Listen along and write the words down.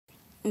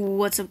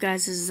What's up,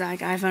 guys? This is Zach.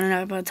 iPhone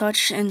and iPod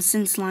Touch, and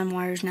since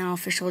LimeWire has now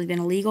officially been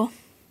illegal,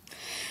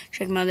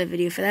 check my other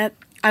video for that.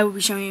 I will be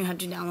showing you how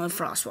to download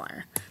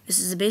frostwire. This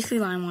is basically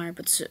LimeWire,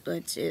 but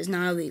it is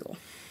not illegal.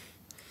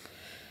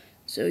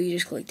 So you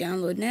just click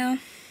download now,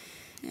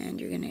 and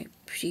you're gonna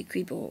see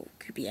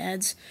creepy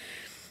ads.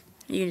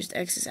 You can just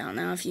exit out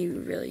now if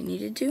you really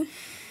needed to.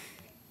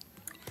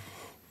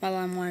 My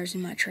LimeWire's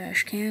in my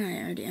trash can.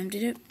 I already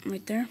emptied it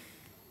right there.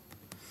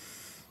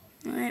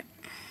 Alright.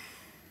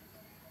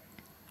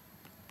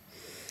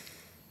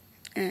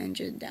 And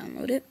just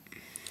download it.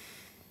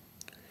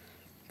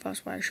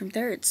 Frostwire shrimp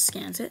there, it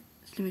scans it.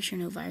 To make sure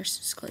no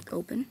viruses, click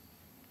open.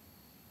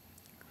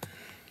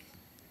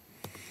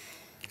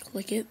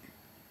 Click it.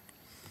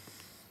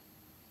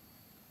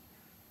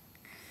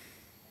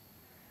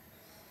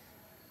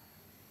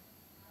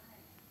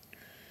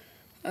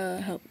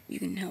 You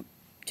can help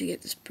to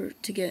get this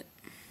to get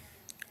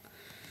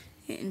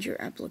it into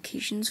your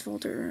applications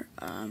folder.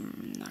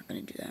 I'm not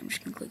gonna do that. I'm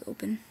just gonna click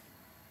open.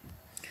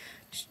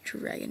 Just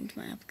drag it into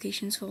my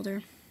applications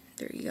folder.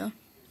 There you go.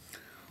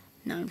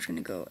 Now I'm just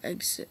gonna go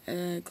exit.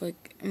 I'm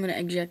gonna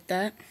eject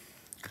that.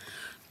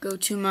 Go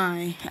to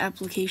my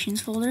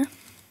applications folder.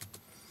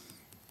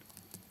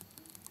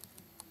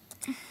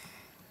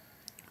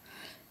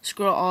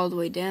 Scroll all the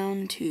way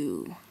down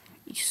to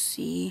you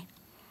see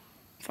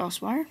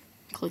frostwire.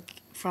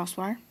 Click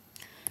frostwire.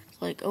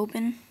 Click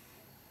open.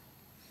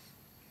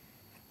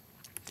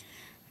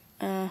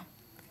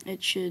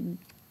 It should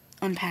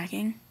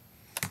unpacking.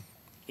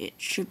 It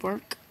should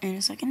work in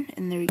a second,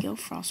 and there you go,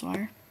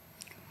 frostwire.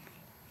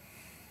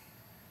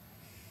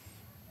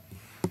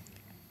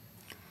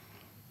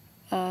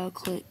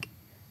 Click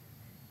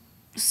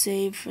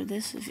save for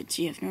this if it's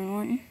GF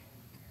Norton.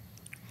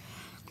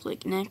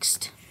 Click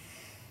next.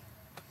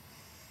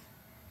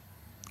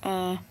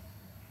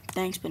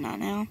 Thanks but not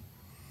now.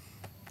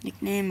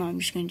 Nickname, I'm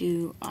just gonna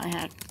do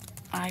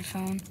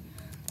iPhone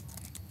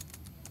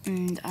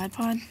and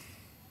iPod.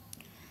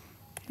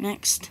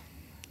 Next.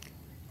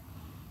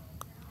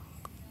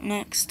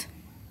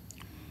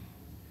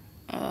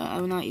 I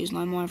will not use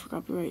LimeWire for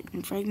copyright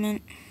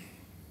infringement.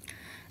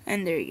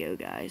 And there you go,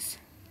 guys.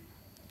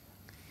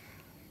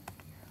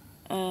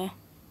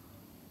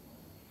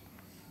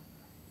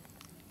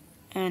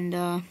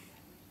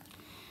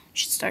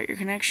 Should start your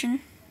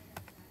connection.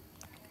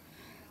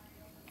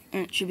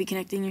 And it should be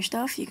connecting your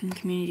stuff. You can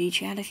community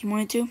chat if you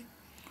wanted to.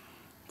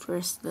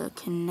 Press the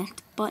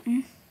connect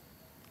button.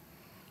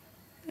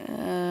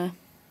 The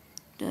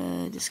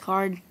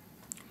discard.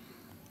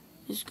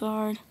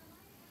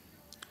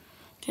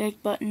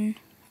 Connect button.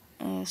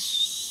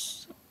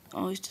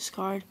 Always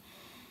discard.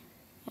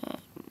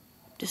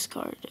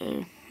 Discard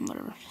or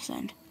whatever.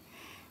 Send.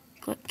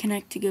 Click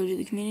connect to go to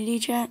the community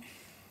chat.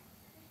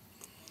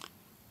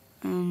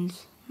 And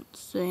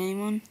say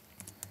anyone.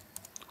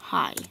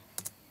 Hi.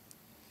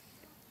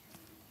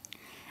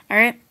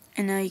 Alright,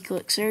 and now you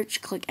click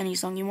search. Click any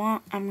song you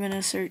want. I'm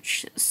gonna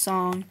search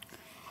song.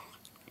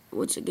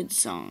 What's a good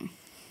song?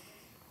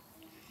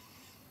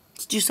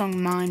 Let's do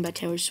song Mine by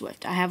Taylor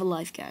Swift. I have a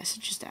life, guys.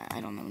 It's just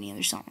I don't know any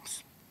other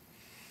songs.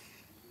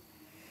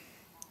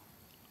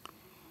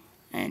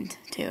 And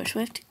Taylor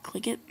Swift,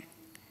 click it.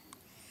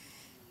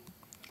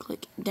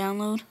 Click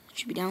download. It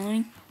should be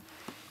downloading.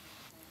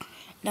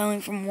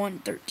 Downloading from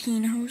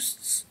 113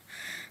 hosts.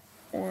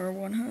 Or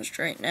one host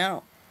right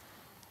now.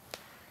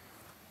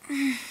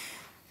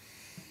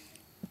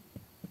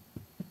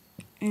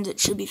 And it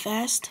should be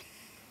fast.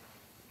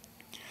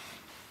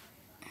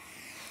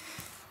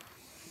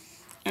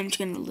 I'm just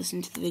gonna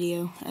listen to the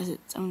video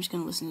I'm just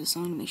gonna listen to the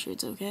song to make sure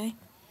it's okay.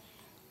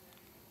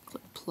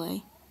 Click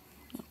play.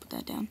 I'll put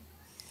that down.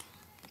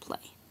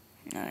 Play.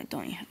 I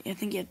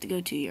think you have to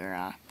go to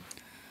your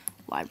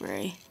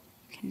library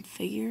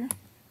configure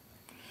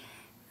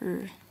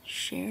or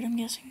shared. I'm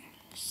guessing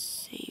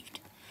saved.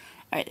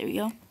 All right, there we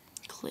go.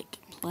 Click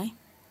play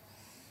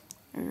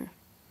or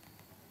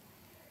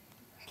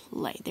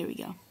play. There we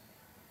go.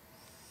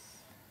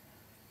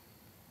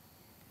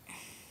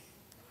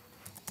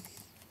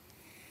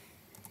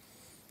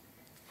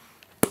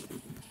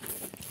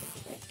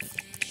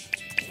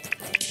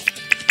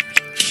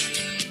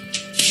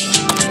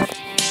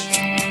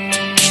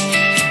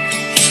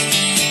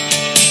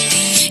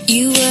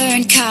 You were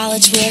in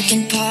college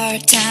working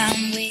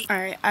part-time.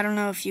 Alright, I don't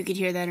know if you could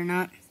hear that or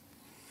not.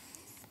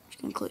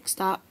 Just gonna click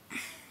stop.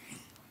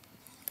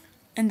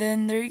 And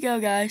then there you go,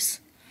 guys.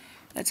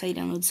 That's how you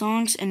download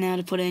songs. And now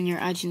to put it in your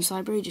iTunes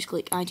library, just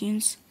click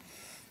iTunes.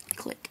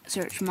 Click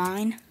search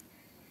mine.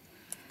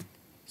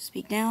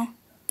 Speak now.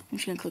 I'm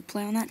just gonna click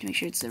play on that to make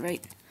sure it's the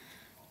right.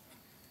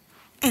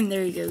 And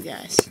there you go,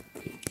 guys.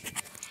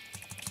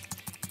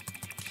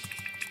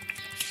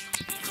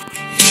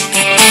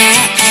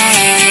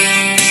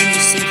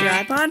 Sync your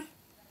iPod,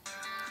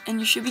 and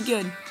you should be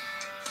good.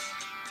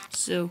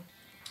 So,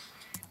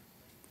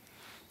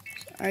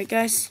 alright,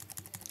 guys.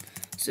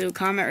 So,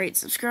 comment, rate,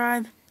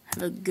 subscribe.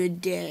 Have a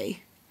good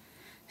day.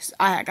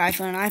 I hack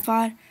iPhone and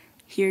iPod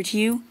here to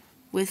you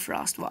with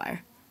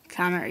frostwire.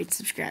 Comment, rate,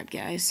 subscribe,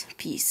 guys.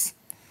 Peace.